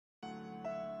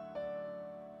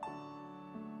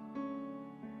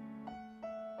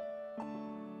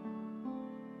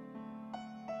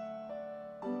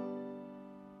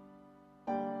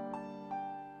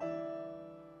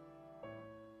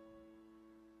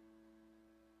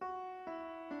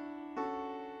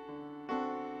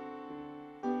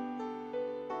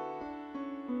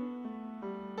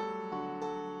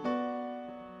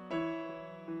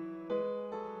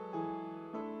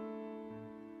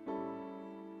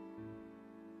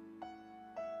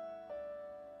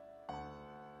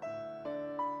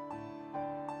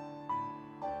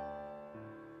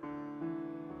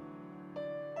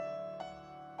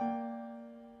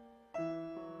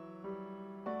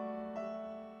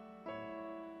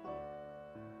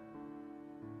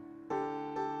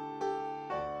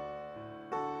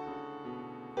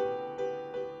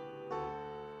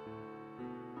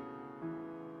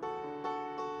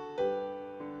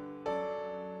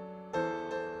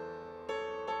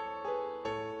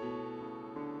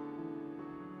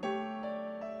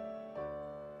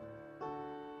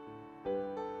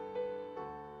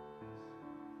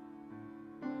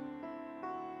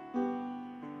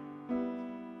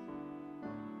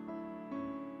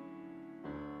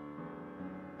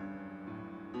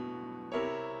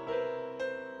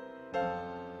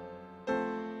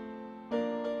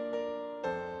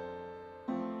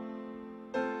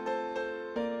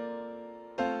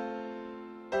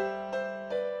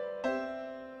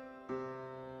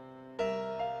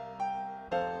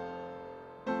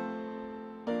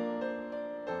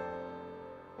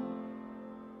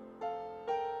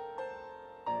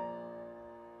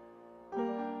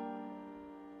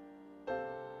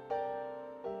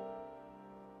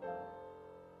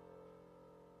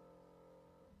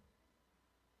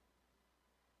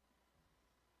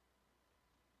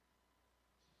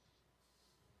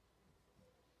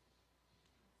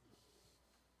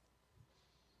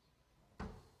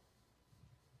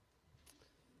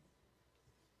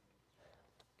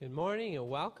Good morning and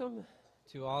welcome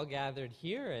to all gathered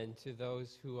here and to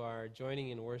those who are joining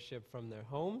in worship from their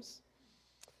homes.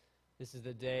 This is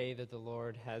the day that the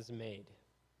Lord has made.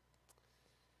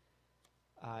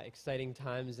 Exciting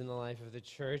times in the life of the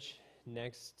church.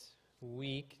 Next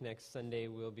Sunday,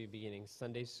 we'll be beginning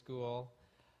Sunday school.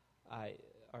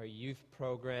 Our youth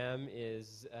program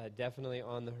is definitely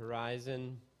on the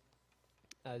horizon.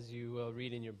 As you will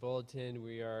read in your bulletin,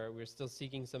 we're still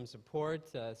seeking some support,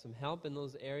 some help in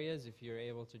those areas. If you're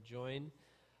able to join,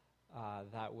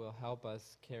 that will help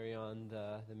us carry on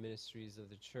the ministries of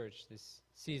the church this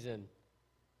season.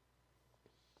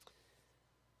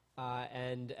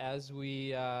 And as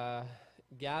we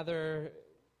gather,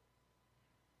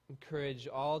 encourage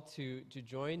all to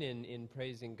join in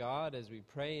praising God as we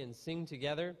pray and sing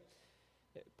together.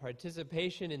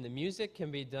 Participation in the music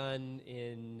can be done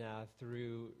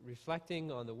through reflecting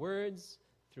on the words,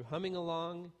 through humming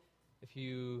along. If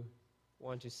you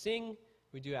want to sing,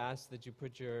 we do ask that you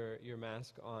put your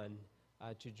mask on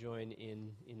to join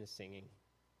in the singing.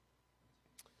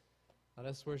 Let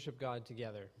us worship God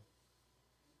together.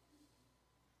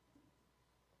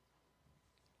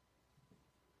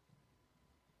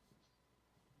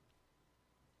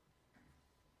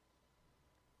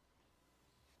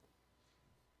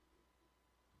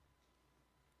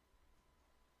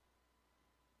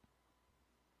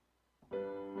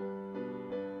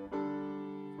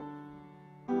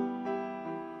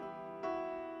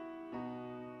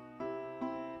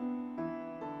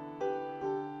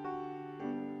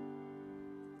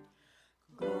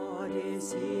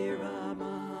 Is here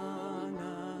among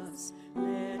us,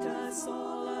 let us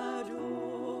all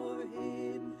adore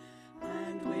him,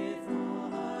 and with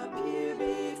awe appear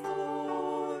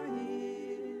before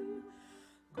him.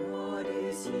 God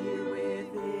is here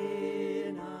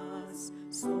within us,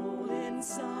 soul in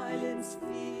silence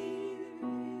fear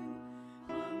him,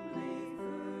 humbly,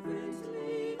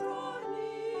 fervently draw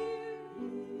near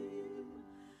him.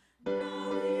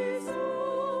 Now his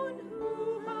own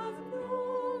who have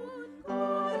known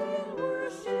God in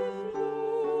worship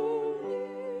lowly,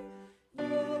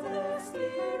 yield their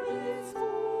spirits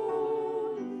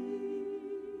wholly.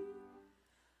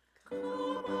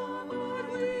 Come abide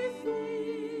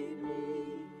within me,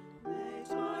 let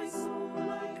my soul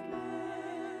like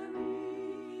Mary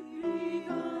be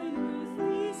thine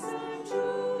earthly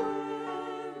sanctuary.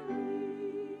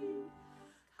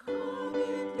 Come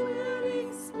in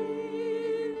dwelling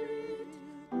Spirit,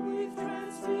 with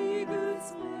transfigured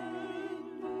splendor,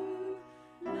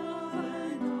 love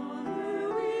and honor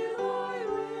will I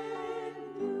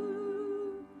render.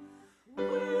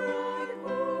 Where I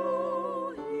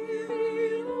go, here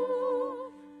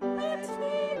below, let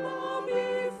me bow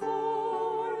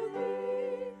before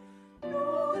thee,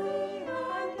 know thee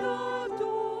and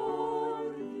adore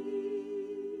thee.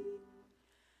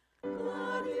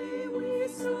 Gladly we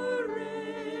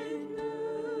surrender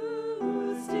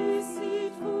earth's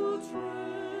deceitful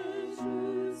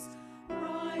treasures,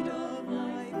 pride of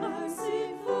life and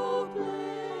sinful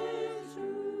pleasures.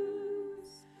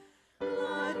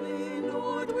 Gladly,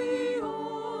 Lord, we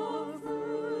offer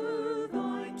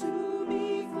thine to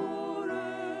be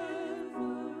forever,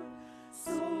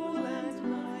 soul and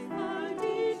life and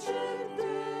each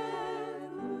endeavor.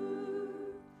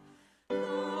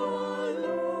 Thou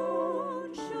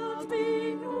alone shalt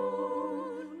be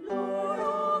known, Lord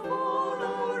of all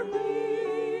our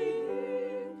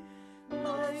being,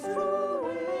 life's true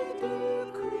way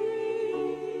decreed.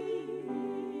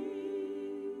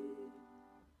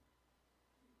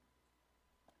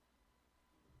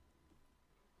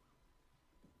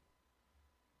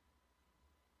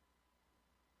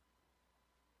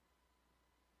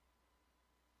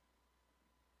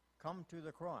 Come to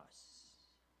the cross.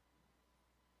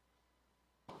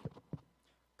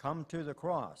 Come to the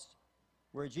cross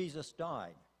where Jesus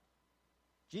died.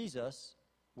 Jesus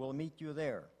will meet you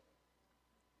there.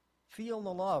 Feel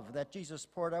the love that Jesus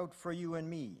poured out for you and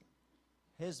me,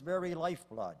 his very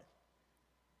lifeblood.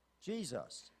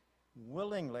 Jesus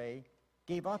willingly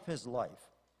gave up his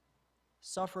life,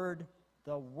 suffered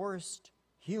the worst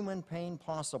human pain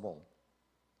possible,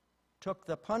 took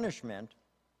the punishment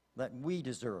that we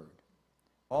deserved,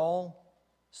 all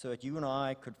so that you and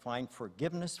I could find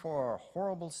forgiveness for our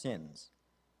horrible sins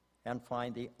and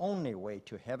find the only way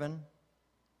to heaven,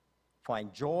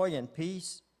 find joy and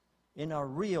peace in a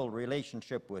real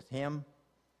relationship with him.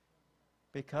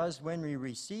 Because when we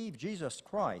receive Jesus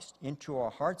Christ into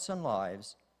our hearts and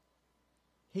lives,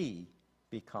 he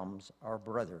becomes our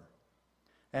brother,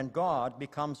 and God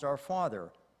becomes our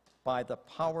Father by the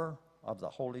power of the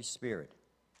Holy Spirit.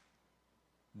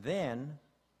 Then,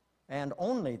 and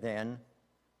only then,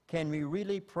 can we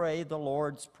really pray the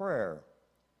Lord's Prayer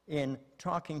in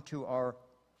talking to our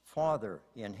Father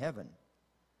in heaven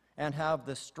and have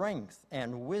the strength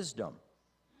and wisdom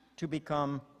to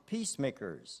become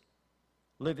peacemakers,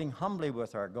 living humbly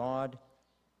with our God,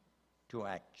 to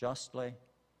act justly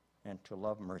and to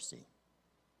love mercy.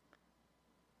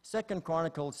 2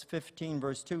 Chronicles 15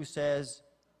 verse 2 says,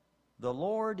 "The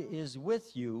Lord is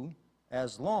with you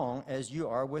as long as you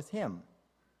are with him.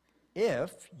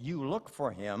 If you look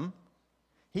for him,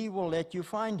 he will let you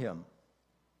find him.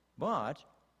 But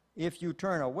if you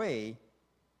turn away,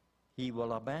 he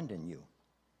will abandon you."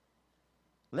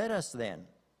 Let us then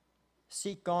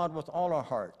seek God with all our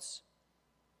hearts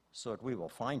so that we will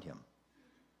find him.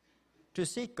 To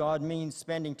seek God means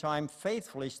spending time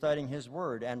faithfully studying his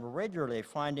word and regularly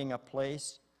finding a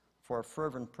place for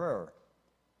fervent prayer.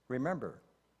 Remember,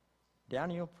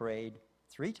 Daniel prayed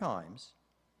 3 times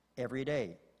every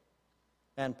day,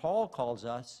 and Paul calls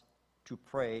us to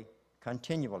pray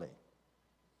continually.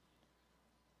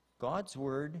 God's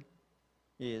word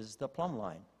is the plumb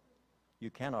line. You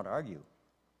cannot argue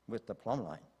with the plumb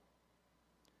line.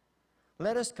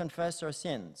 Let us confess our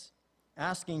sins,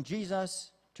 asking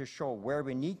Jesus to show where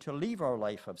we need to leave our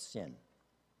life of sin,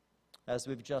 as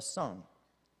we've just sung,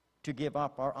 to give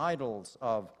up our idols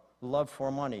of love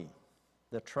for money,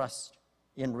 the trust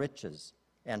in riches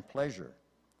and pleasure,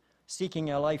 seeking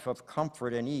a life of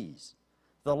comfort and ease,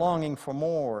 the longing for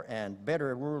more and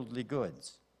better worldly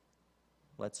goods.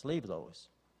 Let's leave those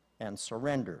and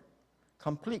surrender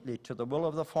completely to the will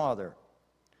of the Father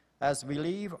as we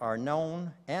leave our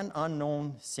known and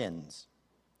unknown sins.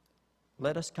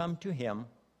 Let us come to him,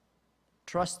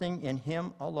 trusting in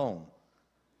him alone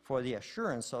for the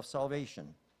assurance of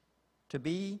salvation, to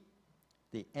be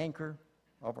the anchor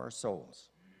of our souls.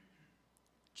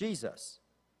 Jesus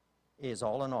is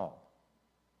all in all.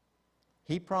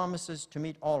 He promises to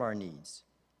meet all our needs.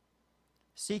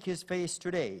 Seek his face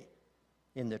today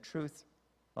in the truth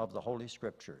of the Holy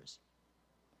Scriptures.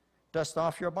 Dust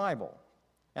off your Bible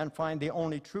and find the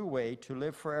only true way to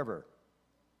live forever,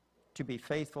 to be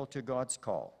faithful to God's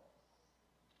call.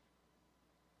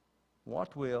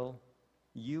 What will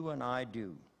you and I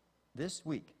do this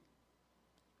week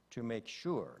to make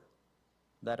sure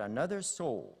that another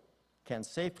soul can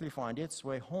safely find its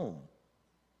way home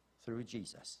through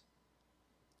Jesus?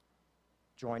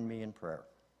 Join me in prayer.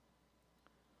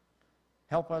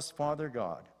 Help us, Father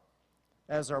God,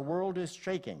 as our world is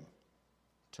shaking,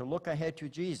 to look ahead to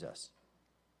Jesus.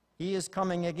 He is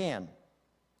coming again.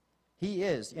 He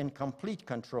is in complete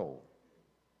control.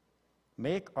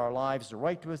 Make our lives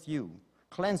right with you.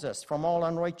 Cleanse us from all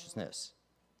unrighteousness.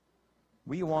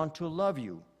 We want to love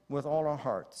you with all our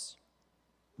hearts,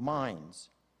 minds,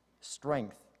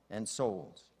 strength, and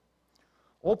souls.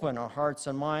 Open our hearts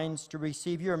and minds to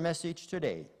receive your message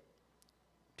today,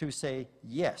 to say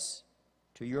yes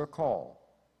to your call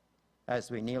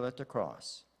as we kneel at the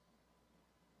cross.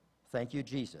 Thank you,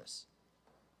 Jesus,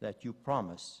 that you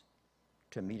promise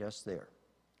to meet us there.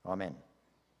 Amen.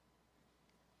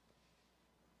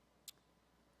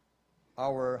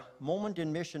 Our Moment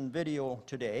in Mission video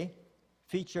today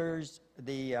features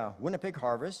the Winnipeg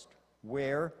Harvest,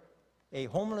 where a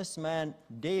homeless man,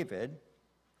 David,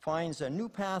 finds a new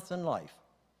path in life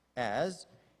as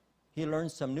he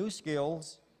learns some new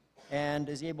skills and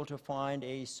is able to find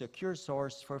a secure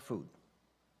source for food.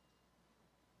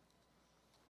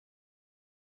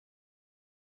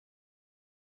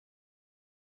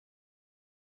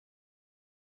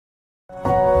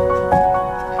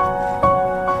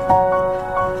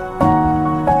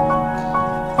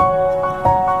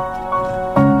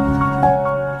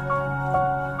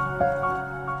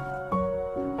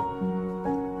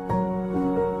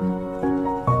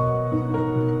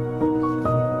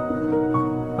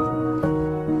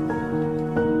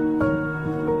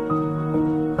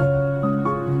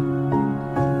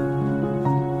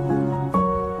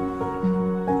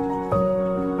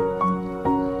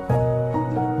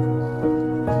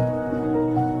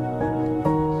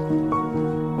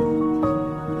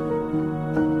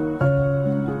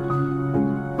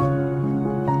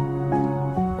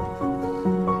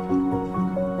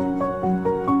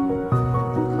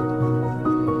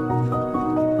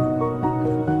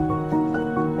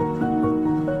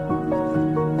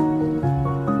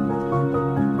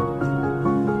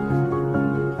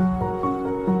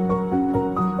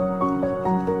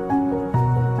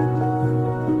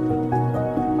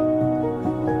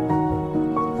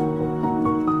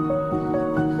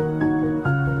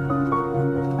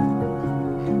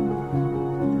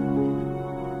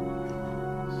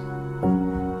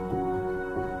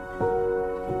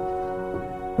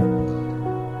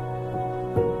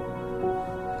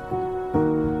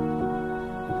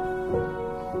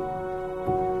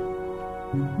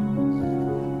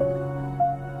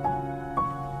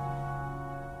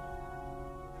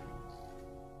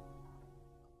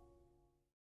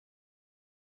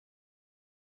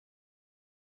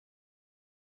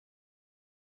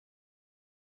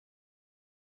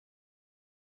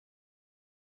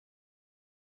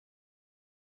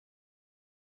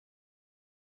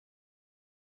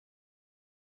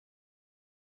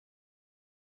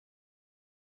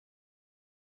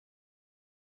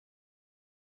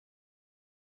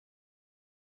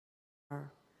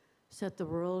 Set the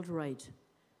world right.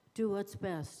 Do what's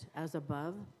best, as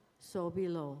above, so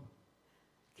below.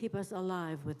 Keep us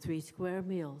alive with 3 square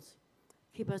meals.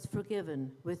 Keep us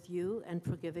forgiven with you and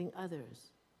forgiving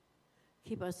others.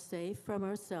 Keep us safe from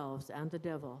ourselves and the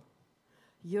devil.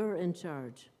 You're in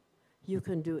charge. You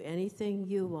can do anything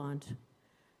you want.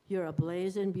 You're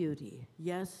ablaze in beauty.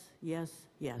 Yes, yes,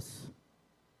 yes.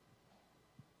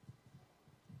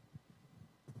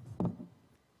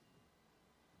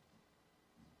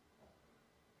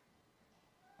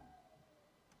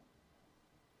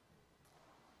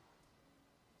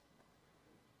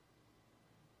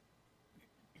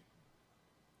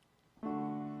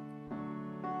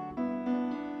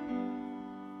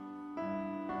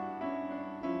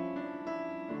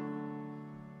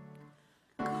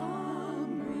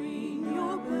 Come, bring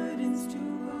your burdens to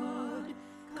God.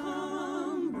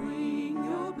 Come, bring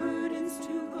your burdens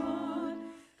to God.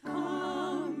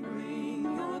 Come, bring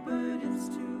your burdens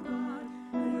to God.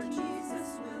 For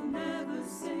Jesus will never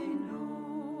say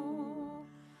no.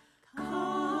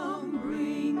 Come,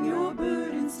 bring your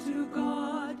burdens to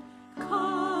God.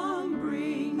 Come,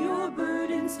 bring your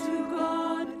burdens to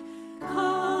God.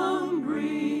 Come,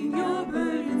 bring your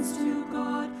burdens to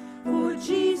God. For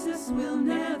Jesus will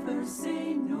never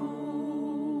say no.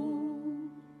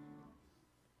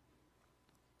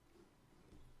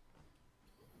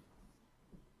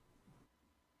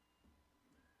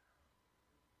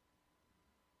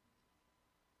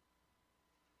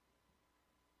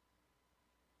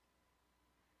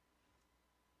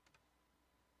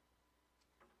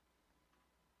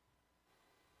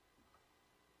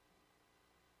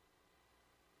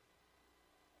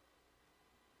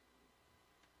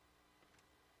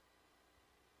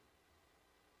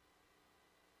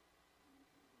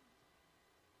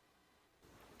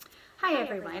 Hi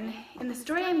everyone. In the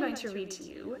story I'm going to read to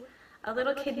you, a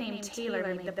little kid named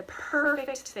Taylor made the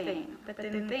perfect thing, but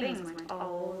then things went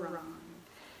all wrong.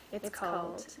 It's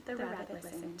called The Rabbit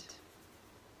Listened.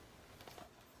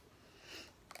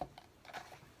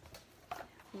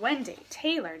 One day,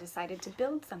 Taylor decided to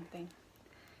build something.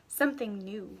 Something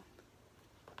new.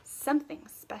 Something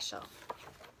special.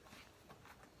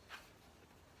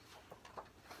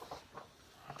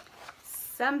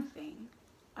 Something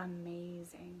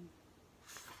amazing.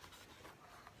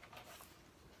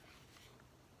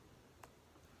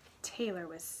 Taylor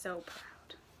was so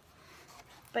proud.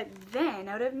 But then,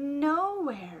 out of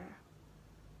nowhere,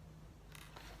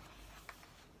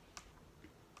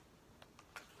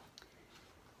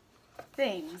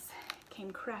 things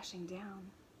came crashing down.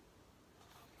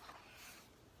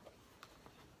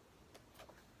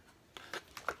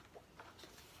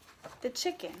 The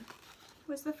chicken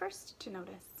was the first to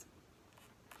notice.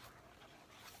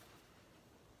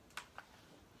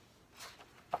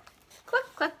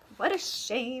 Cluck, cluck, what a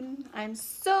shame. I'm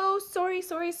so sorry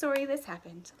this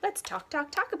happened. Let's talk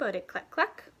about it, cluck,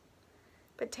 cluck.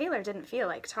 But Taylor didn't feel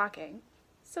like talking,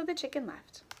 so the chicken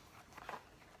left.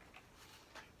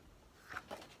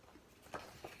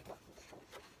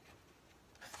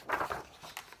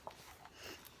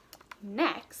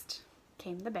 Next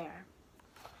came the bear.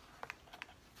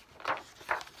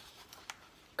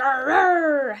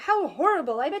 Grrr! How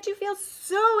horrible! I bet you feel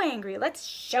so angry. Let's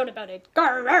shout about it.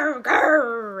 Grrr!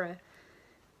 Grrr!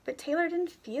 But Taylor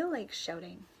didn't feel like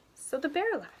shouting, so the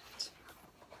bear left.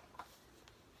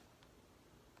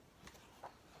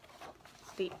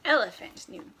 The elephant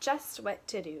knew just what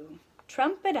to do.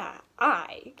 Trumpet,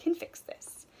 I can fix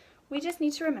this. We just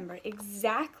need to remember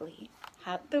exactly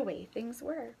how the way things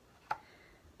were.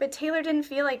 But Taylor didn't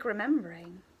feel like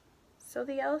remembering, so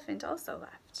the elephant also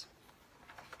left.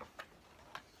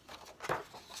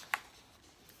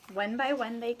 One by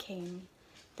one they came.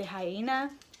 The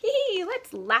hyena, hee,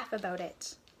 let's laugh about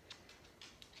it.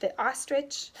 The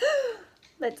ostrich,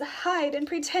 let's hide and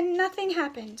pretend nothing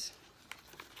happened.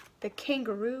 The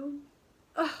kangaroo,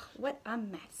 oh, what a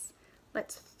mess.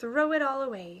 Let's throw it all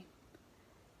away.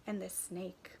 And the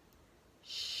snake,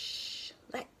 shh,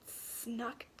 let's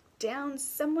knock down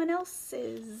someone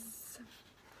else's.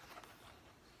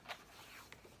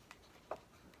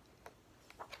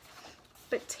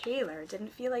 But Taylor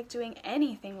didn't feel like doing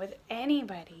anything with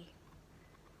anybody.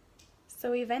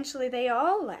 So eventually they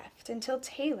all left until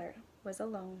Taylor was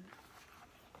alone.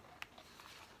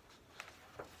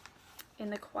 In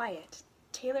the quiet,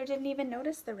 Taylor didn't even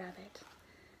notice the rabbit,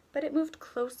 but it moved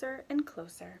closer and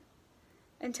closer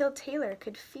until Taylor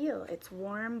could feel its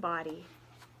warm body.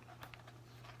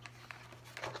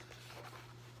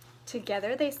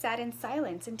 Together they sat in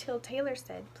silence until Taylor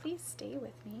said, "Please stay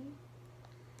with me."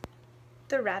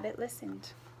 The rabbit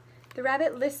listened. The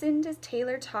rabbit listened as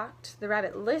Taylor talked. The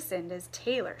rabbit listened as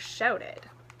Taylor shouted.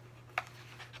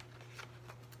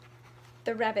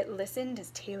 The rabbit listened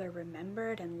as Taylor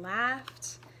remembered and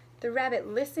laughed. The rabbit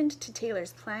listened to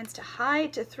Taylor's plans to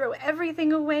hide, to throw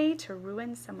everything away, to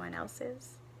ruin someone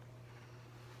else's.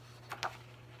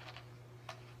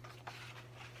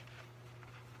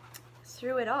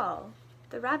 Through it all,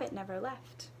 the rabbit never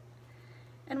left.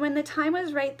 And when the time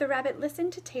was right, the rabbit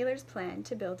listened to Taylor's plan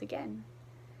to build again.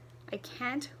 "I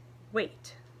can't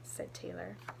wait," said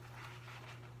Taylor.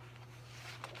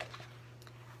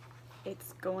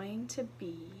 "It's going to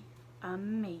be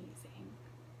amazing."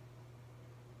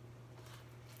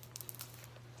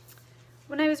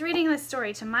 When I was reading this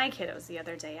story to my kiddos the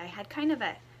other day, I had kind of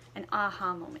an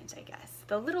aha moment, I guess.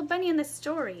 The little bunny in the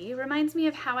story reminds me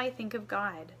of how I think of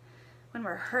God. When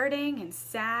we're hurting and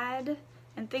sad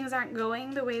and things aren't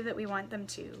going the way that we want them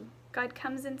to, God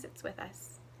comes and sits with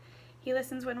us. He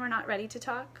listens when we're not ready to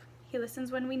talk. He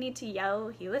listens when we need to yell.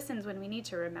 He listens when we need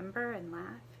to remember and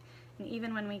laugh, and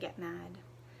even when we get mad.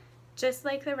 Just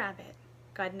like the rabbit,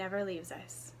 God never leaves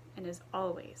us and is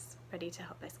always ready to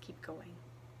help us keep going.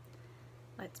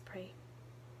 Let's pray.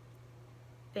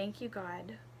 Thank you,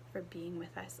 God, for being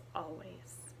with us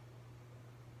always.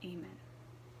 Amen.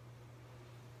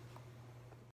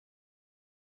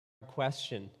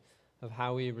 Question of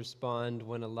how we respond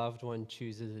when a loved one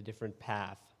chooses a different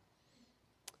path.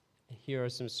 Here are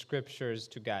some scriptures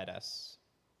to guide us.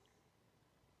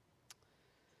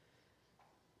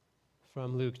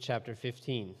 From Luke chapter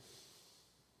 15.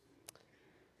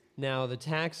 Now the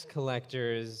tax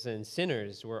collectors and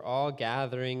sinners were all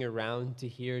gathering around to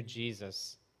hear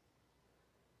Jesus.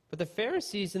 But the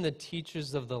Pharisees and the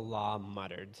teachers of the law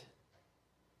muttered,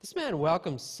 "This man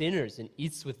welcomes sinners and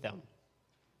eats with them."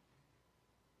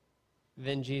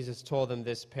 Then Jesus told them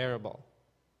this parable.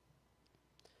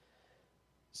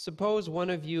 Suppose one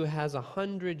of you has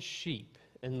 100 sheep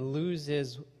and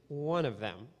loses one of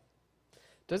them.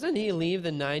 Doesn't he leave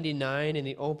the 99 in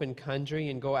the open country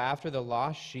and go after the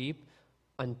lost sheep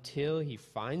until he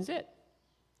finds it?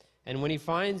 And when he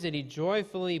finds it, he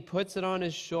joyfully puts it on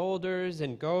his shoulders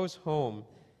and goes home.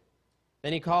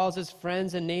 Then he calls his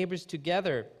friends and neighbors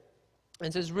together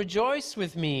and says, "Rejoice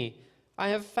with me, I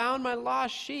have found my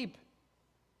lost sheep."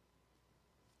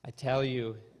 I tell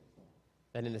you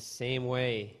that in the same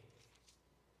way,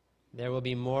 there will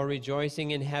be more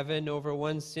rejoicing in heaven over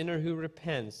one sinner who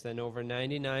repents than over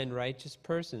 99 righteous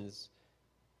persons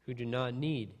who do not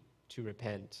need to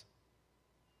repent.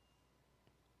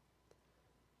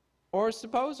 Or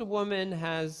suppose a woman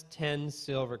has 10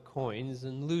 silver coins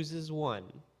and loses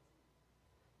one.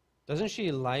 Doesn't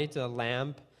she light a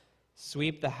lamp,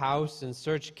 sweep the house, and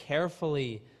search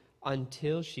carefully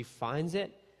until she finds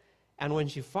it? And when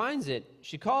she finds it,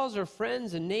 she calls her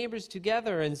friends and neighbors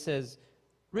together and says,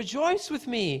 "Rejoice with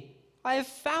me, I have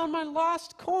found my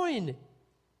lost coin."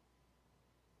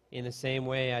 In the same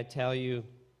way, I tell you,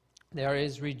 there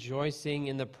is rejoicing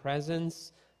in the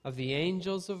presence of the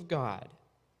angels of God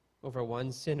over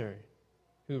one sinner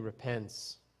who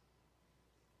repents.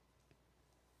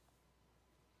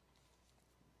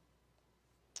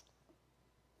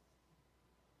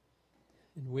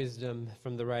 And wisdom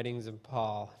from the writings of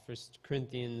Paul, 1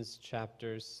 Corinthians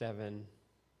chapter 7.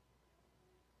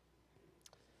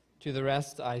 To the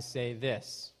rest I say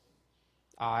this,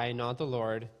 I, not the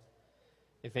Lord,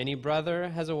 if any brother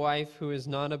has a wife who is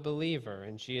not a believer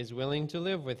and she is willing to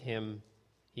live with him,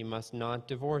 he must not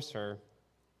divorce her.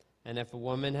 And if a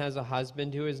woman has a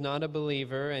husband who is not a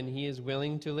believer and he is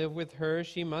willing to live with her,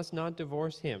 she must not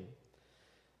divorce him.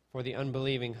 For the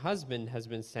unbelieving husband has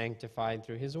been sanctified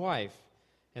through his wife,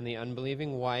 and the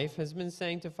unbelieving wife has been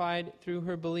sanctified through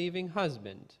her believing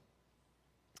husband.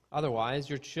 Otherwise,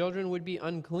 your children would be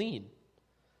unclean,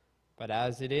 but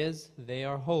as it is, they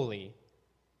are holy.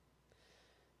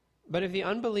 But if the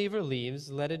unbeliever leaves,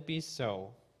 let it be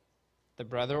so. The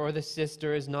brother or the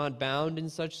sister is not bound in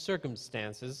such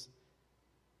circumstances.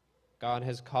 God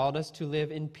has called us to live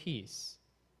in peace.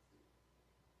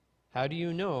 How do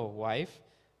you know, wife,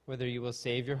 whether you will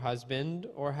save your husband,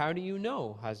 or how do you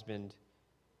know, husband,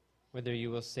 whether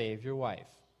you will save your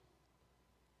wife?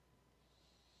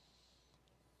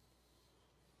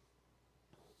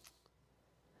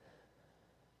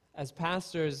 As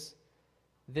pastors,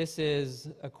 this is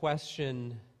a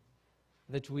question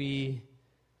that we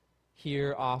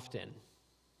hear often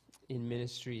in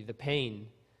ministry, the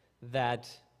pain that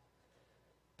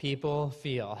people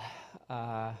feel,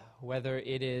 whether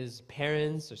it is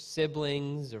parents or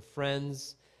siblings or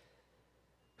friends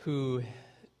who,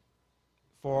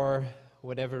 for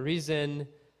whatever reason,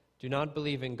 do not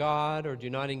believe in God or do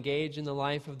not engage in the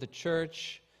life of the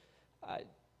church,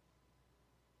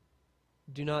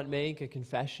 do not make a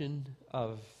confession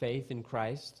of faith in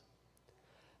Christ.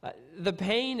 The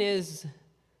pain is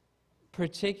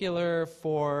particular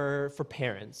for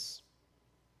parents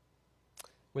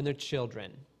when their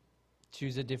children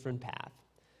choose a different path.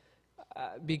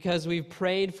 Because we've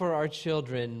prayed for our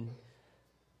children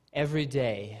every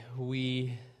day.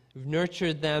 We've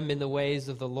nurtured them in the ways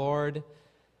of the Lord.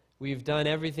 We've done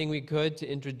everything we could to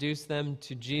introduce them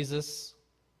to Jesus.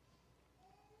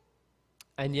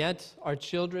 And yet, our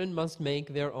children must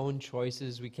make their own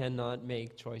choices. We cannot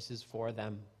make choices for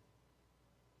them.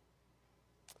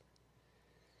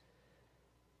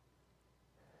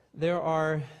 There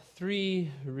are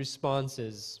 3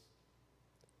 responses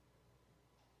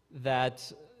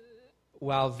that,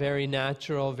 while very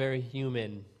natural, very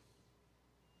human,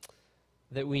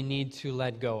 that we need to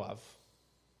let go of.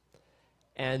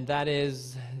 And that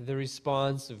is the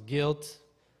response of guilt,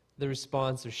 the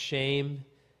response of shame,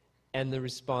 and the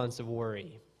response of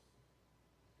worry.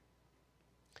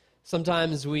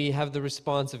 Sometimes we have the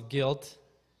response of guilt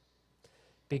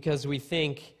because we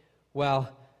think, well,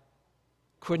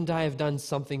 couldn't I have done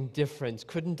something different?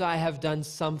 Couldn't I have done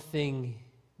something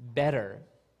better?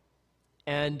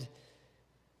 And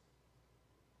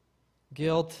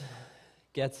guilt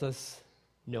gets us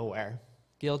nowhere.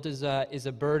 Guilt is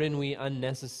a burden we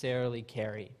unnecessarily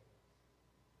carry.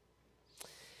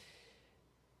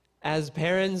 As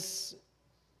parents,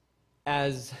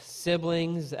 as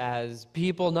siblings, as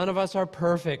people, none of us are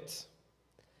perfect.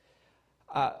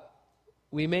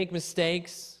 We make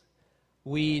mistakes.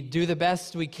 We do the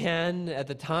best we can at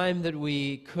the time that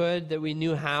we could, that we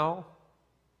knew how.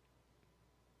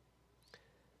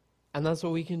 And that's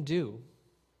what we can do.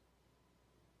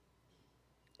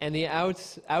 And the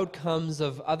outcomes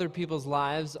of other people's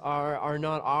lives are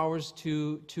not ours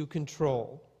to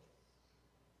control.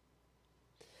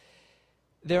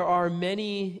 There are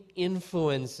many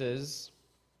influences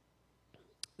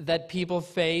that people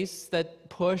face that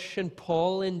push and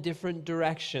pull in different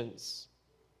directions.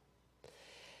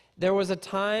 There was a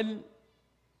time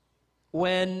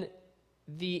when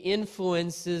the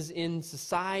influences in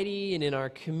society and in our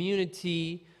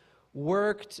community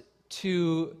worked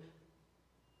to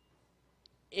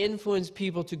influence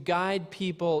people, to guide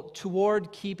people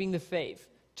toward keeping the faith,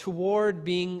 toward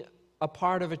being a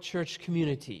part of a church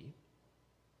community.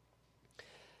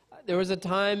 There was a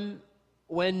time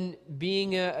when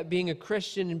being a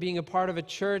Christian and being a part of a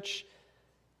church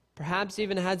perhaps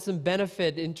even had some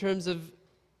benefit in terms of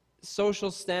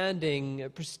social standing,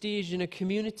 prestige in a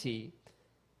community.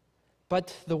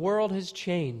 But the world has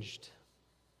changed,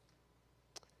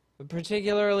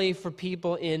 particularly for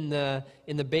people in the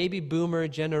baby boomer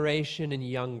generation and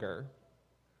younger.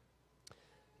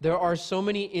 There are so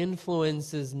many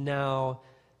influences now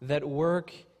that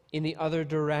work in the other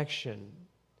direction,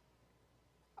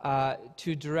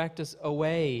 to direct us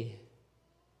away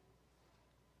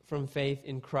from faith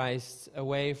in Christ,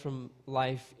 away from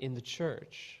life in the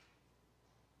church.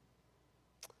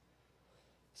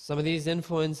 Some of these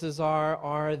influences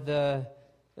are the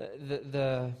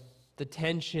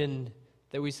tension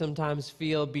that we sometimes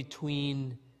feel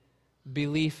between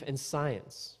belief and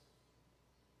science,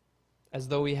 as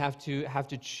though we have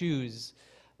to choose.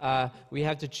 We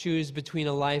have to choose between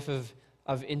a life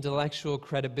of intellectual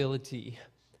credibility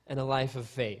and a life of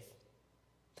faith.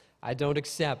 I don't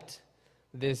accept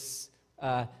this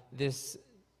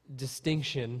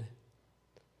distinction.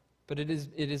 But it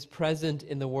is present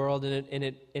in the world, and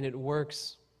it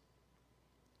works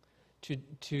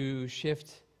to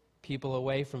shift people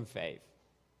away from faith.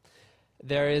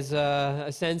 There is a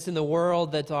sense in the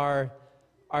world that our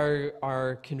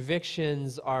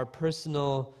convictions, our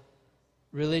personal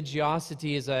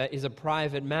religiosity is a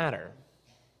private matter,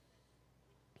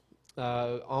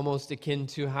 almost akin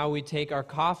to how we take our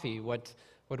coffee. What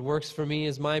works for me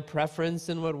is my preference,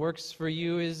 and what works for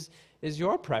you is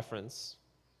your preference.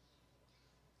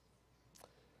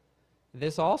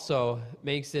 This also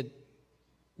makes it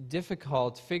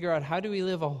difficult to figure out, how do we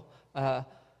live a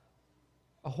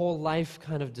whole life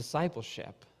kind of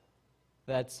discipleship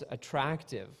that's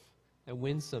attractive and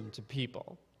winsome to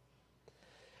people.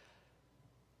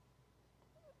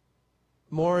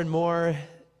 More and more,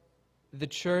 the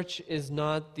church is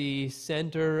not the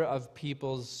center of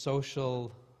people's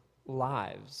social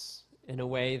lives in a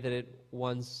way that it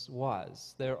once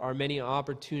was. There are many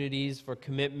opportunities for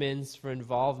commitments, for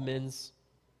involvements.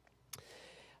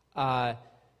 The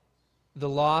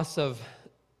loss of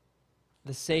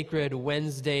the sacred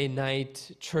Wednesday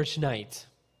night church night,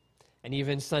 and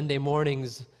even Sunday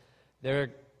mornings,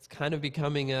 it's kind of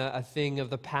becoming a thing of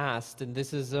the past. And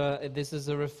this is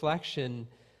a reflection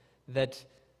that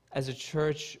as a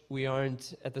church we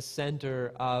aren't at the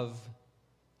center of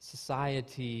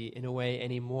society in a way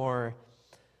anymore.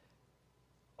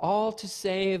 All to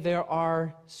say there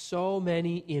are so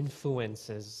many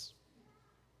influences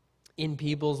in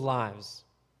people's lives.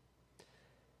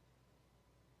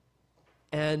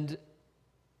 And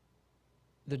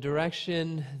the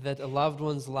direction that a loved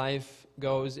one's life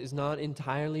goes is not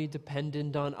entirely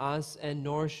dependent on us, and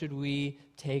nor should we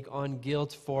take on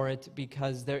guilt for it,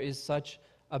 because there is such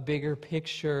a bigger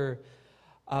picture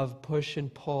of push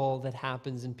and pull that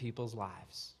happens in people's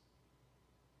lives.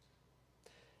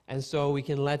 And so we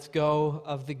can let go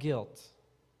of the guilt.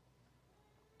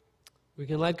 We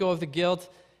can let go of the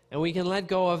guilt, and we can let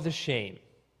go of the shame.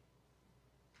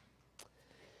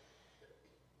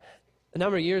 A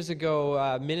number of years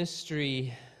ago,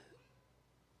 ministry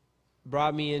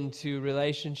brought me into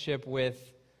relationship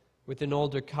with an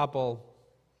older couple.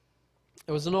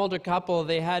 It was an older couple.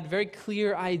 They had very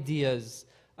clear ideas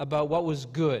about what was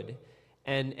good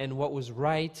and what was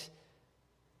right,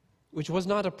 which was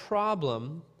not a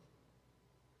problem.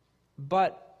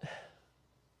 But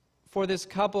for this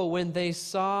couple, when they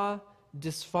saw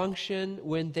dysfunction,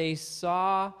 when they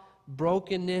saw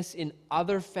brokenness in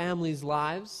other families'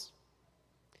 lives,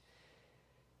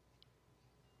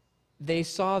 they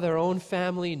saw their own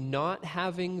family not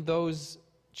having those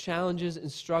challenges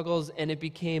and struggles, and it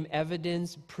became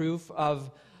evidence, proof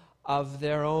of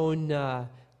their own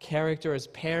character as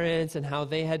parents and how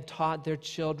they had taught their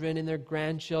children and their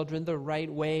grandchildren the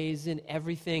right ways and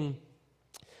everything.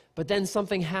 But then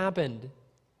something happened.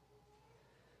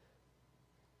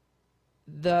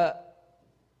 The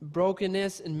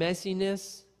brokenness and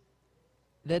messiness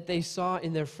that they saw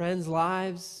in their friends'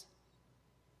 lives,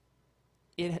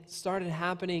 it started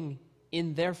happening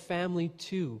in their family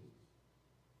too.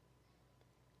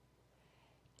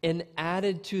 And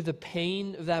added to the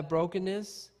pain of that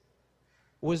brokenness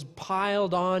was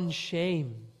piled on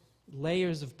shame,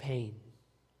 layers of pain.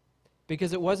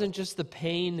 Because it wasn't just the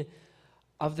pain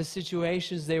of the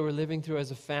situations they were living through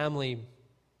as a family,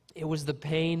 it was the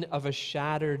pain of a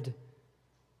shattered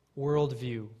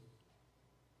worldview,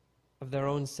 of their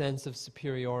own sense of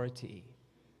superiority.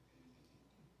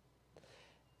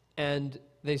 And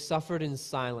they suffered in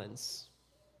silence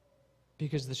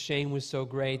because the shame was so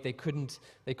great. They couldn't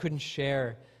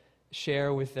share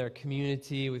with their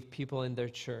community, with people in their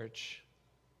church.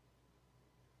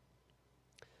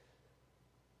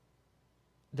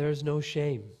 There's no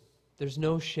shame. There's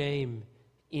no shame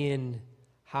in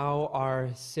how our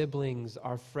siblings,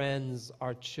 our friends,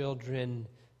 our children,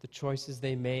 the choices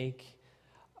they make,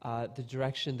 the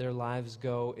direction their lives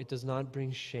go. It does not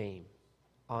bring shame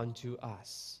onto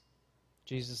us.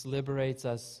 Jesus liberates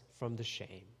us from the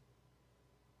shame.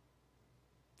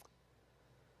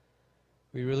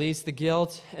 We release the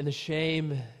guilt and the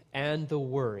shame and the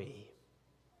worry.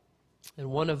 And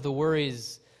one of the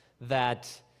worries that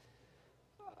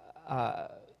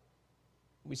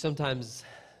we sometimes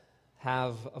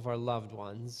have of our loved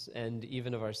ones and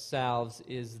even of ourselves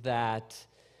is that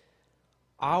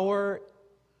our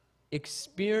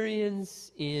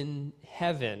experience in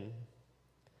heaven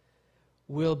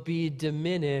will be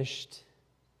diminished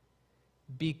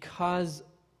because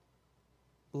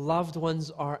loved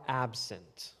ones are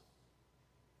absent.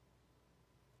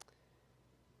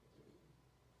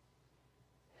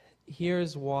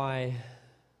 Here's why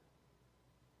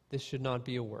this should not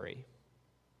be a worry.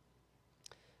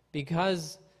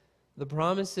 Because the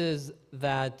promises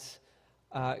that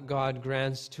God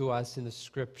grants to us in the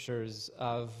Scriptures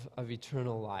of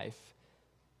eternal life,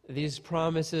 these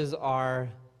promises are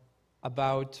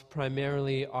about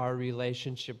primarily our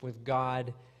relationship with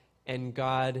God and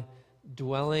God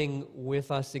dwelling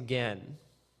with us again,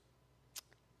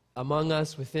 among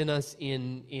us, within us,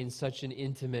 in such an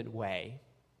intimate way.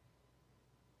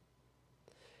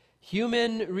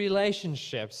 Human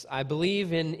relationships, I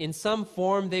believe, in some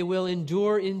form, they will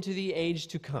endure into the age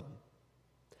to come.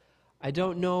 I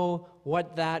don't know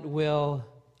what that will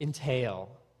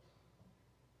entail.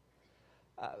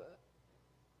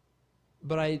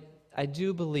 But I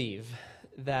do believe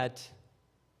that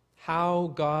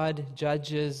how God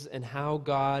judges and how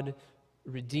God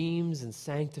redeems and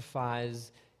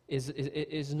sanctifies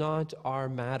is not our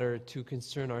matter to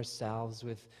concern ourselves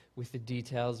with the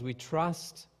details. We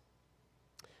trust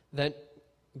that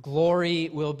glory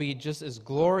will be just as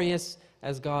glorious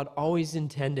as God always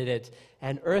intended it,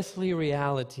 and earthly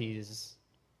realities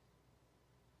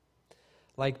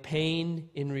like pain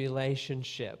in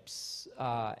relationships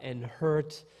and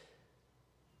hurt,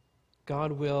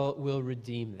 God will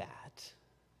redeem that.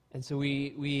 And so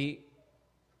we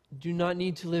do not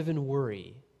need to live in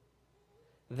worry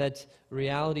that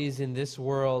realities in this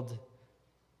world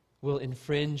will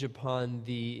infringe upon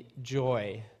the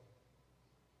joy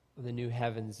of the new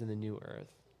heavens and the new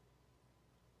earth.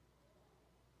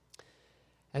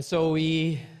 And so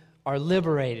we are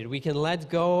liberated. We can let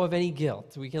go of any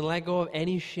guilt. We can let go of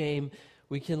any shame.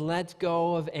 We can let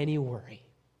go of any worry.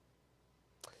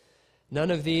 None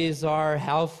of these are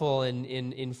helpful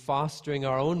in fostering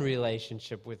our own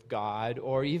relationship with God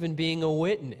or even being a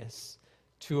witness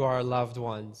to our loved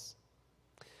ones.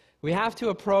 We have to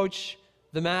approach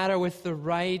the matter with the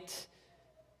right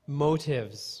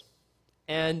motives.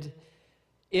 And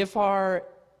if our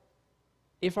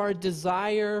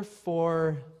desire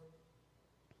for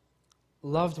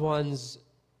loved ones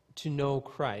to know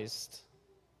Christ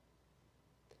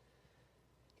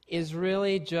is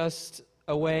really just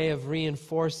a way of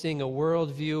reinforcing a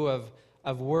worldview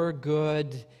of we're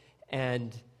good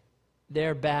and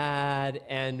they're bad,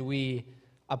 and we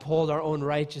uphold our own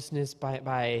righteousness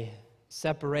by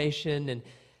separation. And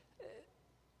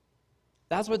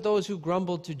that's what those who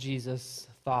grumbled to Jesus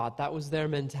thought. That was their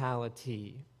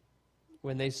mentality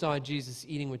when they saw Jesus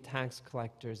eating with tax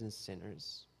collectors and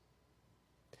sinners.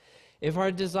 If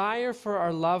our desire for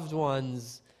our loved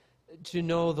ones to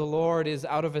know the Lord is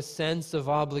out of a sense of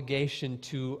obligation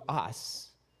to us,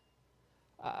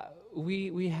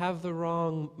 we have the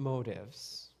wrong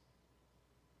motives.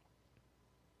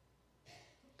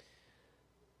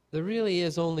 There really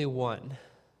is only one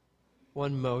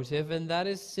motive, and that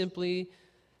is simply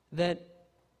that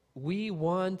we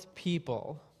want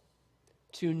people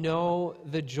to know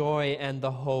the joy and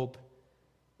the hope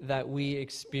that we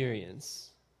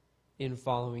experience in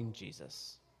following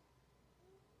Jesus.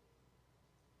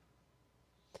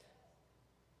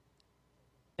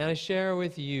 And I share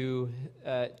with you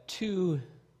two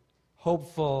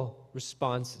hopeful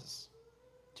responses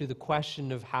to the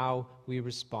question of how we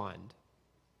respond.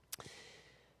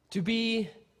 To be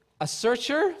a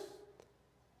searcher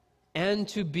and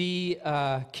to be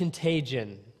a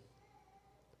contagion.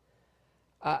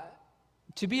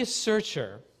 To be a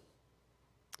searcher.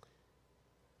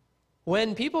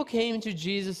 When people came to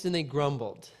Jesus and they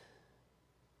grumbled,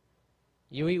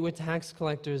 "You eat with tax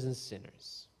collectors and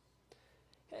sinners,"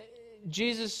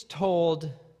 Jesus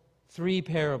told 3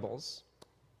 parables.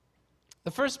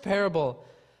 The first parable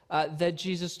that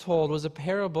Jesus told was a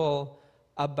parable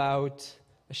about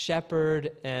a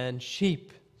shepherd and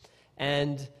sheep.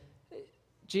 And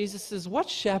Jesus says, what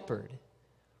shepherd,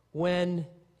 when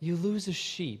you lose a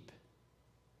sheep,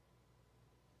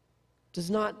 does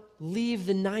not leave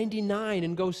the 99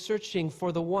 and go searching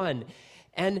for the one?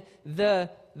 And the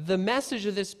message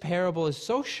of this parable is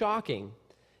so shocking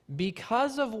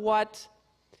because of what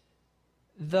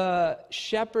the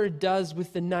shepherd does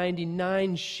with the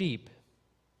 99 sheep.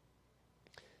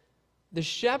 The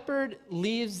shepherd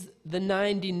leaves the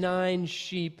 99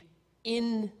 sheep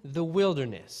in the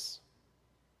wilderness.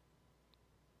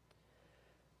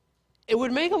 It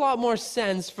would make a lot more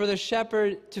sense for the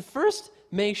shepherd to first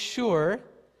make sure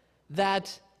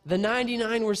that the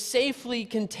 99 were safely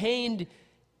contained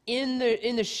in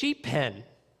the sheep pen,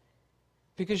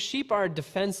 because sheep are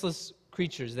defenseless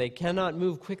creatures. They cannot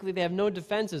move quickly. They have no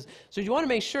defenses. So you want to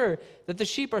make sure that the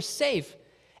sheep are safe.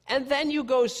 And then you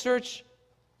go search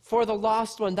for the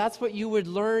lost one. That's what you would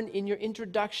learn in your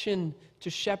introduction to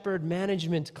shepherd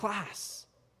management class.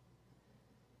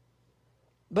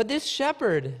 But this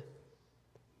shepherd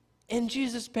in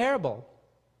Jesus' parable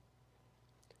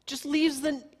just leaves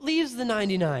the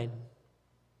 99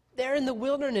 there in the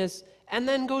wilderness and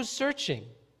then goes searching.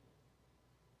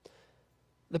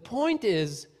 The point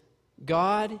is,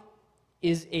 God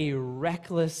is a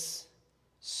reckless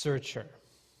searcher.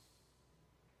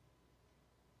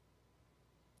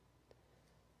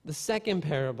 The second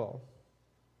parable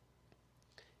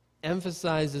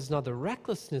emphasizes not the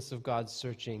recklessness of God's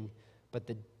searching, but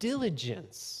the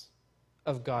diligence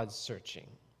of God's searching.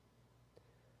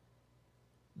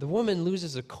 The woman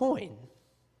loses a coin,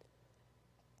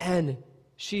 and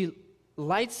she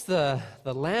lights the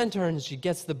lantern, she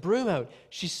gets the broom out,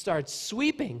 she starts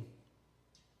sweeping.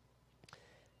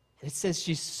 And it says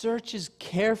she searches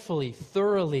carefully,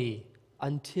 thoroughly,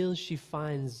 until she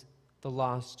finds the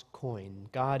lost coin.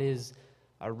 God is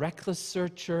a reckless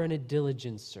searcher and a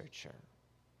diligent searcher.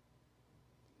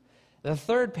 The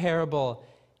third parable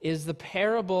is the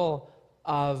parable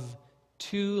of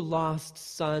 2 lost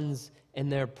sons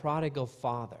and their prodigal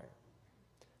father.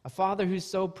 A father who's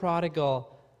so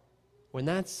prodigal, when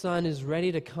that son is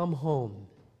ready to come home,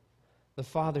 the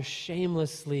father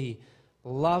shamelessly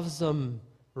loves them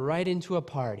right into a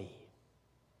party.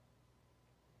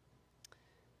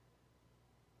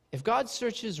 If God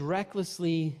searches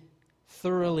recklessly,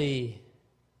 thoroughly,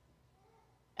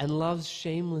 and loves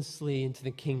shamelessly into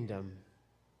the kingdom,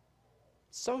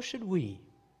 so should we.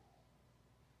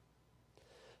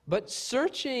 But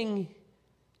searching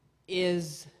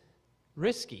is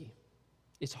risky.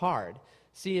 It's hard.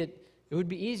 See, it would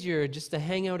be easier just to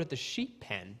hang out at the sheep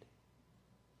pen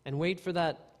and wait for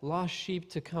that lost sheep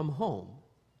to come home.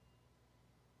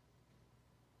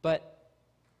 But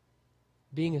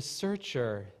being a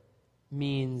searcher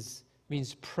means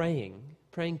praying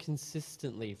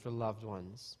consistently for loved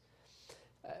ones.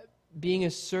 Being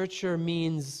a searcher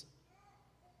means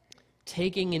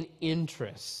taking an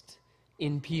interest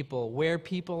in people, where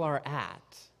people are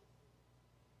at.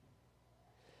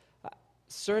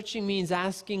 Searching means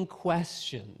asking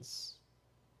questions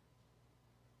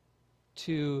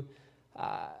to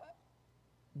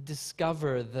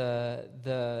discover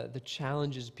the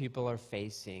challenges people are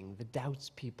facing, the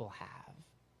doubts people have,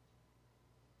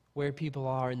 where people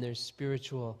are in their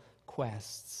spiritual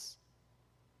quests.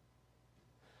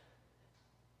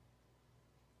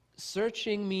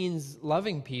 Searching means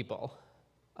loving people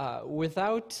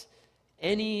without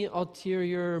any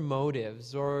ulterior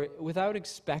motives or without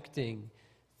expecting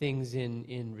things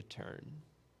in return.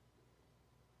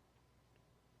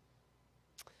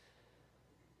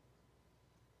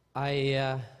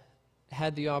 I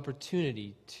had the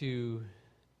opportunity to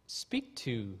speak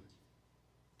to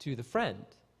the friend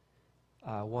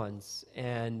once,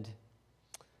 and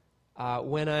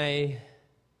when I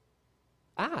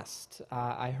asked,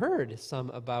 I heard some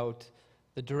about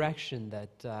the direction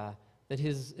that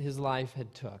his life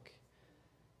had took.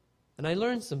 And I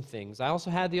learned some things. I also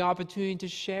had the opportunity to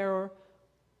share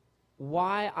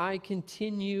why I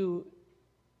continue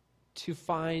to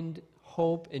find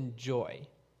hope and joy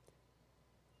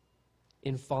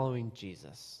in following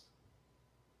Jesus.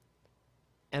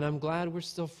 And I'm glad we're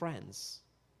still friends.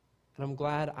 And I'm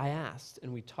glad I asked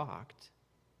and we talked.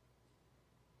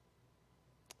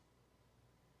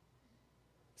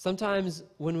 Sometimes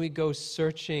when we go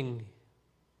searching,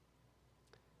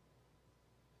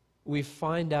 we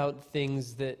find out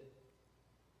things that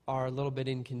are a little bit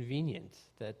inconvenient,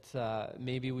 that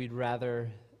maybe we'd rather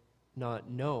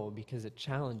not know because it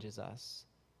challenges us.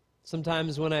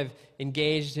 Sometimes when I've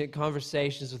engaged in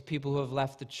conversations with people who have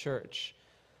left the church,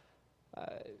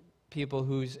 people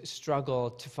who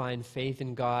struggle to find faith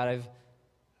in God,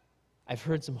 I've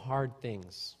heard some hard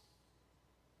things.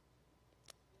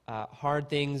 Hard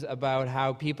things about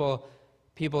how people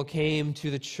came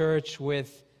to the church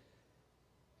with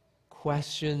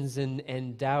questions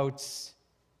and doubts,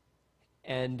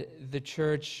 and the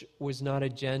church was not a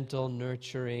gentle,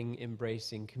 nurturing,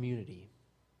 embracing community.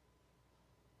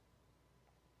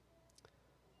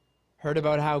 Heard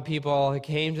about how people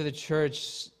came to the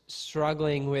church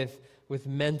struggling with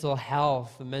mental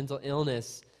health, mental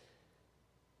illness,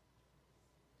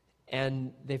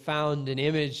 and they found an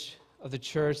image of the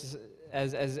church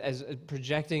as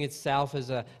projecting itself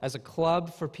as a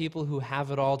club for people who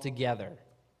have it all together.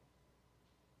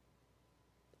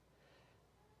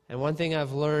 And one thing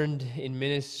I've learned in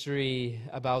ministry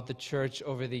about the church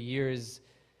over the years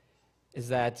is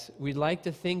that we'd like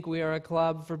to think we are a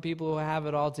club for people who have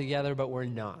it all together, but we're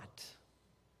not.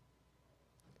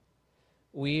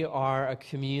 We are a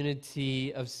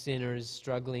community of sinners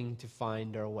struggling to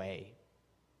find our way.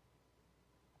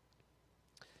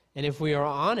 And if we are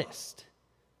honest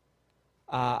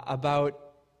about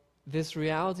this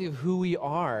reality of who we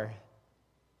are,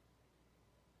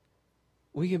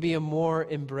 we can be a more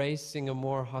embracing, a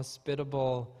more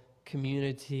hospitable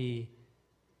community,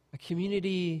 a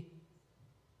community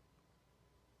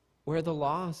where the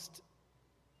lost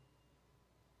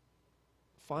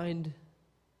find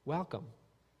welcome,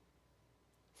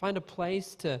 find a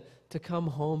place to come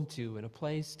home to and a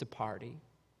place to party.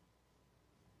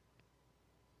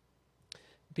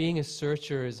 Being a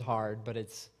searcher is hard, but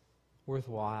it's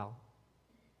worthwhile.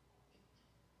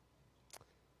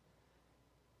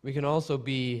 We can also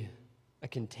be a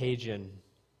contagion.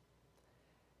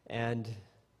 And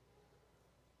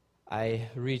I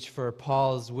reach for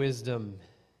Paul's wisdom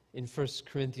in 1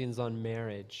 Corinthians on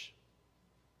marriage.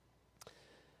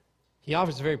 He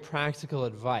offers very practical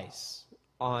advice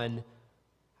on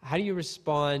how do you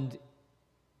respond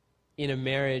in a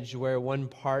marriage where one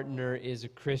partner is a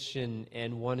Christian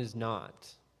and one is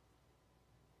not.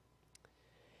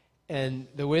 And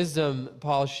the wisdom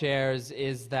Paul shares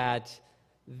is that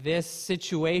this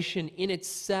situation in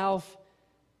itself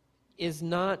is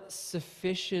not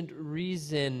sufficient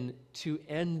reason to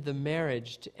end the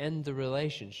marriage, to end the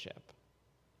relationship.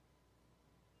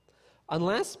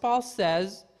 Unless, Paul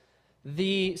says,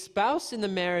 the spouse in the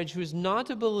marriage who is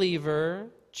not a believer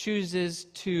chooses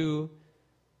to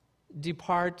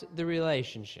depart the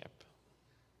relationship.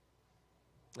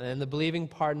 And the believing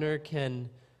partner can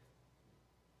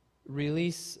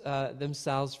release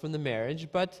themselves from the marriage,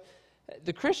 but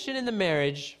the Christian in the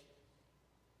marriage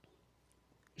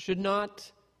should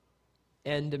not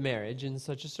end a marriage in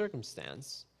such a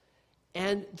circumstance.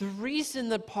 And the reason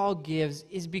that Paul gives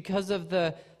is because of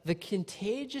the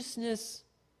contagiousness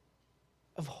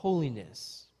of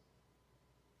holiness.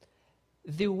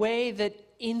 The way that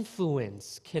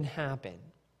influence can happen.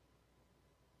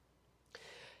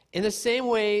 In the same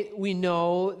way, we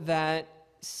know that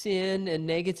sin and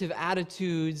negative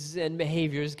attitudes and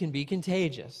behaviors can be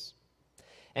contagious.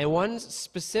 And one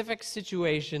specific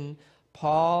situation,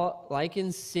 Paul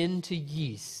likens sin to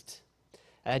yeast.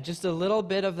 Just a little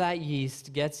bit of that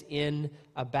yeast gets in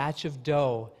a batch of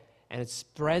dough, and it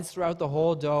spreads throughout the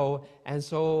whole dough. And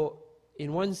so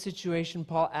in one situation,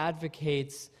 Paul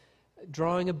advocates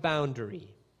drawing a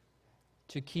boundary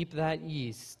to keep that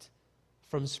yeast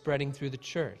from spreading through the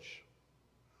church.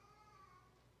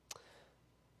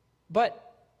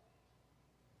 But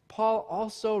Paul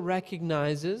also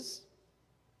recognizes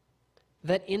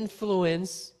that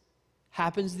influence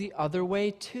happens the other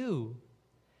way too.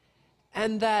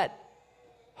 And that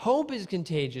hope is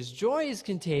contagious, joy is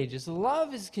contagious,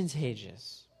 love is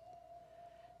contagious.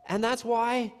 And that's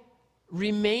why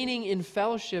remaining in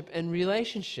fellowship and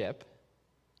relationship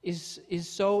is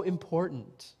so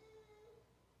important.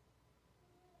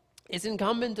 It's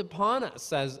incumbent upon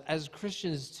us as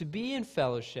Christians to be in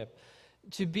fellowship,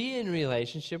 to be in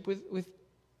relationship with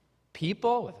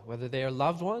people, whether they are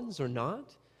loved ones or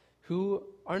not, who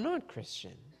are not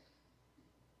Christian.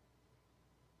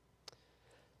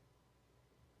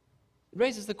 It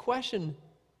raises the question,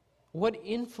 what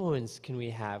influence can we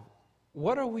have?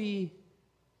 What are we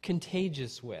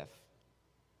contagious with?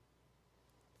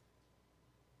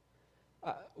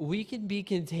 We can be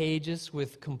contagious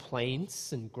with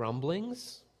complaints and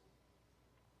grumblings.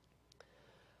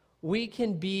 We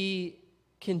can be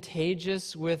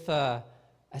contagious with a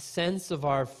sense of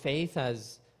our faith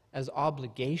as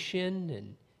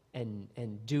obligation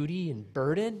and duty and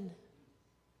burden.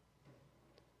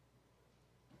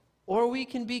 Or we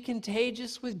can be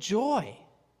contagious with joy,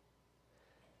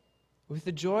 with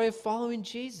the joy of following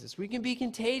Jesus. We can be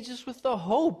contagious with the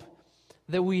hope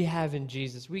that we have in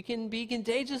Jesus. We can be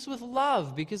contagious with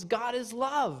love because God is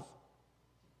love.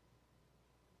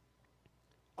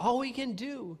 All we can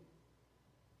do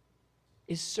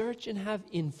is search and have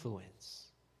influence.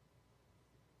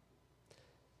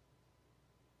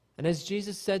 And as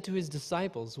Jesus said to his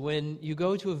disciples, when you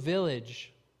go to a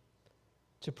village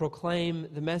to proclaim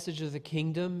the message of the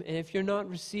kingdom, and if you're not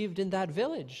received in that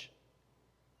village,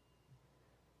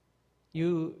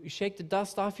 you shake the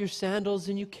dust off your sandals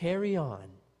and you carry on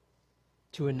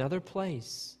to another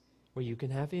place where you can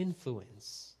have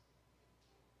influence.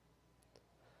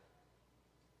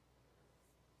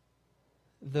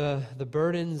 The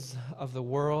burdens of the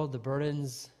world, the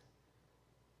burdens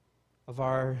of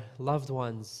our loved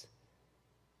ones,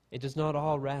 it does not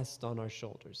all rest on our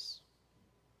shoulders.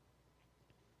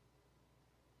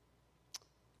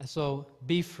 And so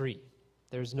be free.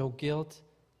 There is no guilt,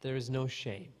 there is no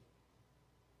shame.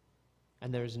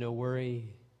 And there is no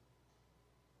worry.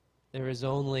 There is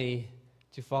only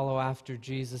to follow after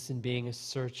Jesus in being a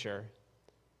searcher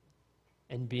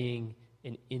and being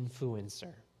an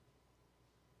influencer.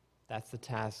 That's the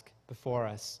task before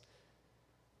us.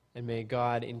 And may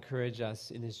God encourage us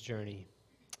in his journey.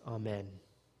 Amen.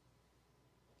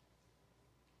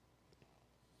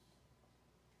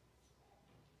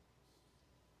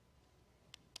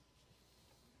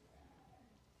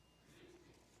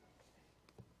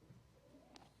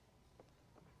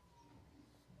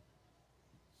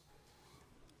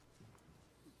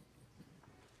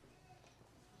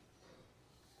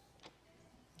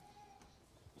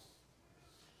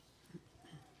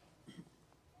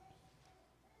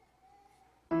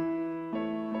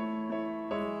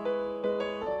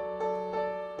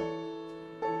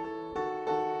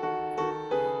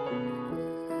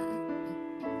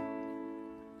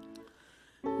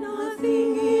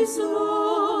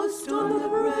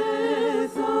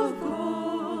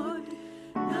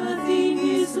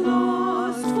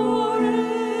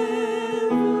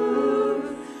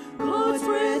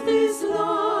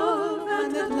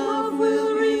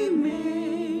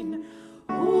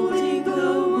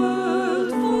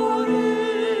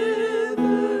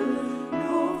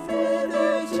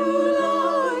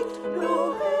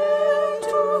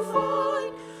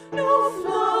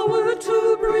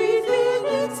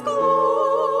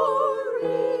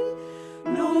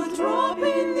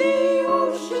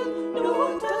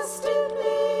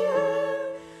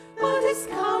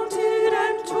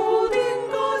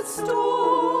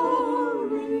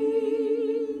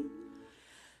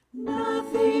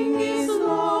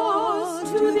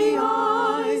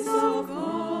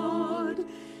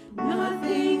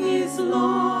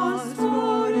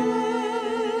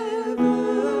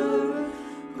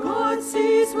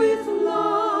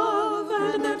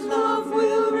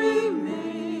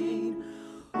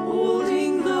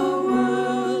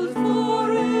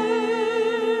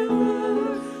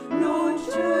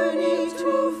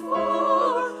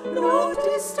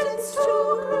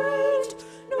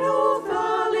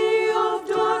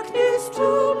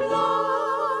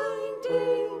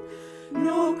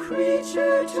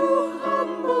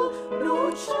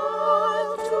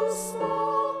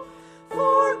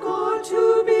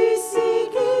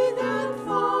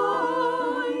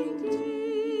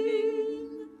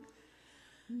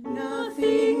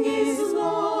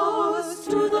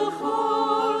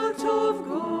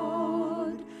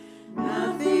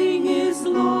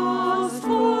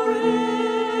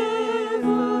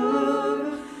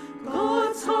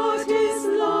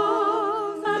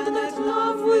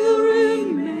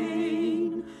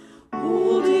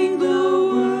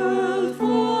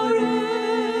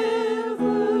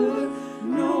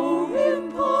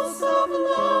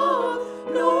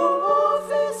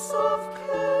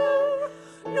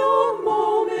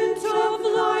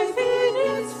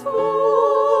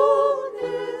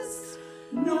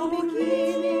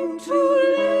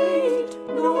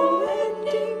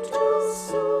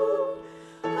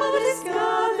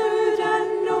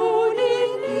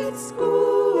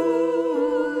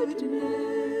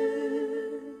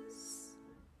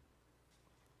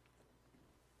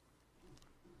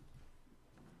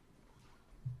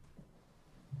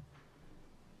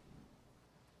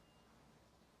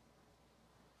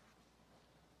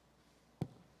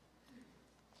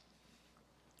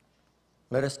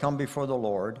 Let us come before the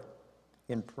Lord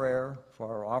in prayer for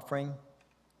our offering,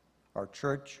 our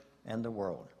church, and the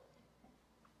world.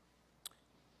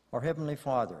 Our Heavenly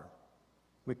Father,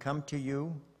 we come to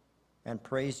you and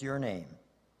praise your name.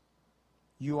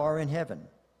 You are in heaven,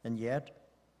 and yet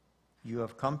you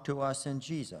have come to us in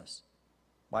Jesus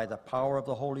by the power of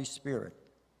the Holy Spirit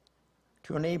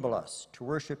to enable us to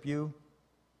worship you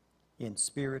in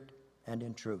spirit and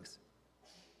in truth.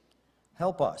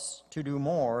 Help us to do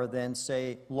more than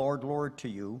say, Lord, Lord, to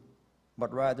you,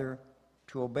 but rather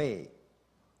to obey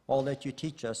all that you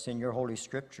teach us in your holy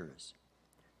scriptures,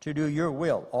 to do your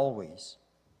will always.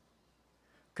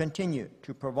 Continue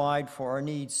to provide for our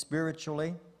needs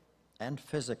spiritually and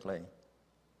physically.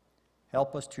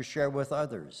 Help us to share with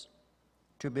others,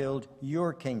 to build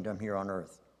your kingdom here on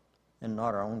earth and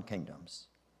not our own kingdoms.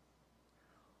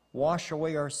 Wash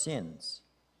away our sins,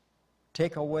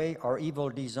 take away our evil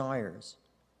desires,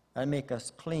 and make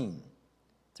us clean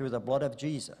through the blood of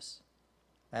Jesus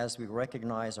as we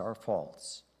recognize our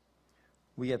faults.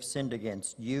 We have sinned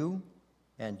against you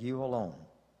and you alone.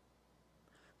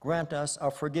 Grant us a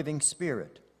forgiving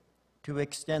spirit to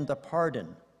extend the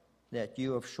pardon that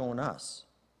you have shown us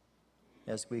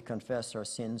as we confess our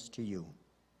sins to you.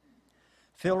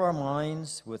 Fill our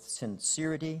minds with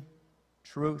sincerity,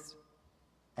 truth,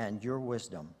 and your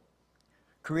wisdom.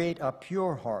 Create a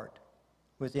pure heart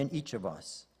within each of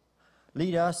us.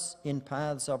 Lead us in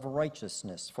paths of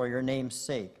righteousness for your name's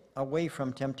sake, away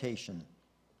from temptation.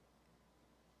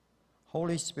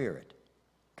 Holy Spirit,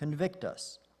 convict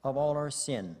us of all our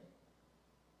sin,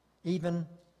 even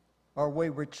our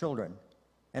wayward children,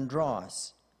 and draw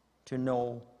us to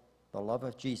know the love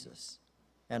of Jesus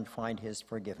and find his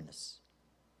forgiveness.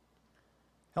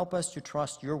 Help us to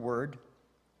trust your word,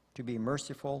 to be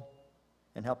merciful,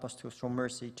 and help us to show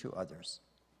mercy to others.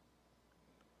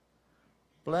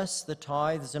 Bless the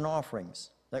tithes and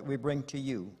offerings that we bring to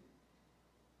you,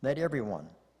 that everyone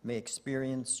may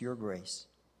experience your grace.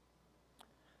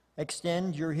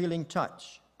 Extend your healing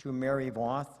touch to Mary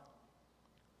Voth,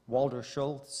 Walter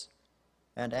Schultz,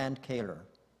 and Ann Kaler.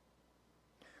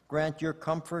 Grant your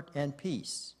comfort and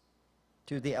peace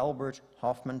to the Albert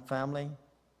Hoffman family,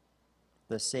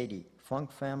 the Sadie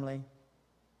Funk family,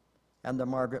 and the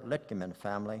Margaret Litkeman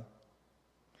family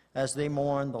as they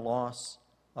mourn the loss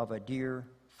of a dear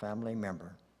family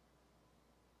member.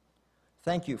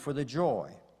 Thank you for the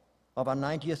joy of a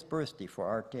 90th birthday for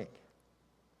Art Dick.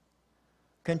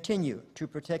 Continue to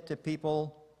protect the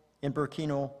people in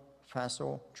Burkina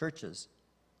Faso churches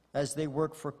as they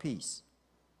work for peace.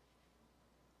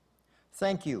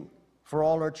 Thank you for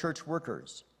all our church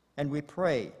workers, and we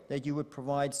pray that you would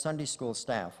provide Sunday school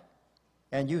staff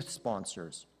and youth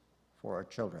sponsors for our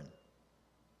children.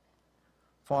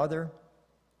 Father,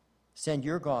 send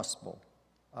your gospel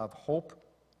of hope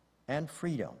and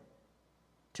freedom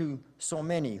to so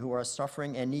many who are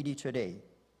suffering and needy today.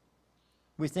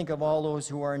 We think of all those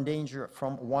who are in danger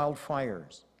from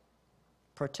wildfires.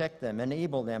 Protect them,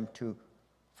 enable them to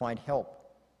find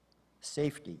help,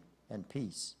 safety, and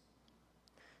peace.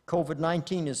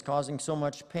 COVID-19 is causing so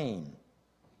much pain.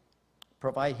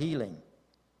 Provide healing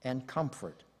and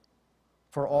comfort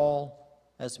for all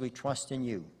as we trust in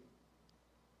you.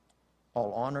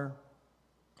 All honor,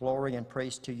 glory, and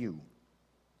praise to you,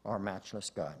 our matchless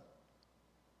God.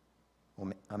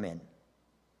 Amen.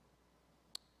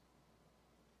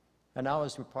 And now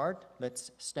as we part,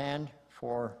 let's stand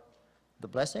for the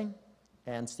blessing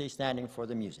and stay standing for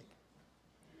the music.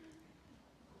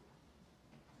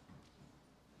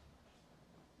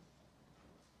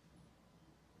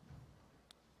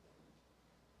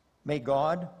 May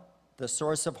God, the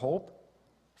source of hope,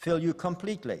 fill you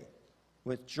completely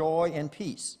with joy and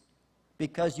peace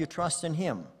because you trust in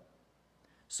him,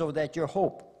 so that your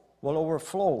hope will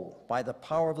overflow by the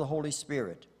power of the Holy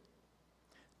Spirit.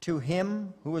 To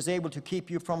him who is able to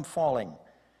keep you from falling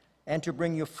and to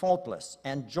bring you faultless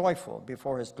and joyful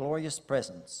before his glorious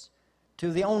presence,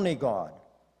 to the only God,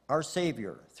 our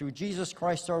Savior, through Jesus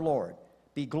Christ our Lord,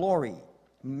 be glory,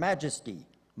 majesty,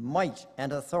 might,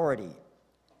 and authority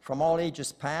from all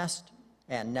ages past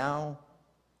and now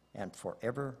and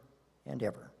forever and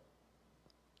ever.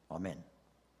 Amen.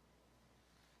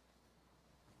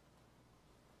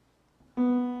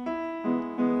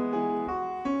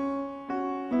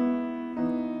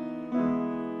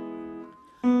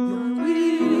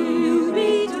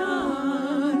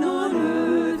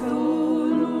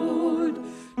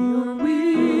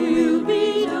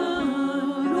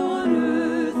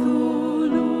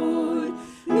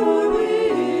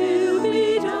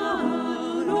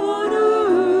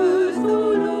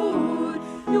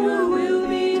 Your will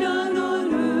be done on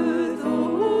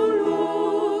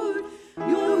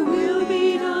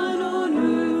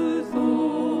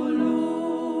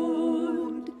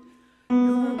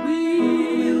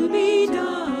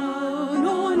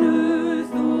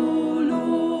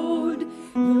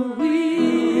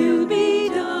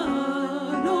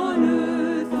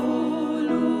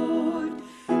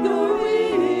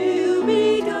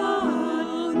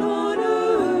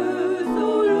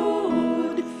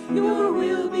Your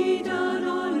will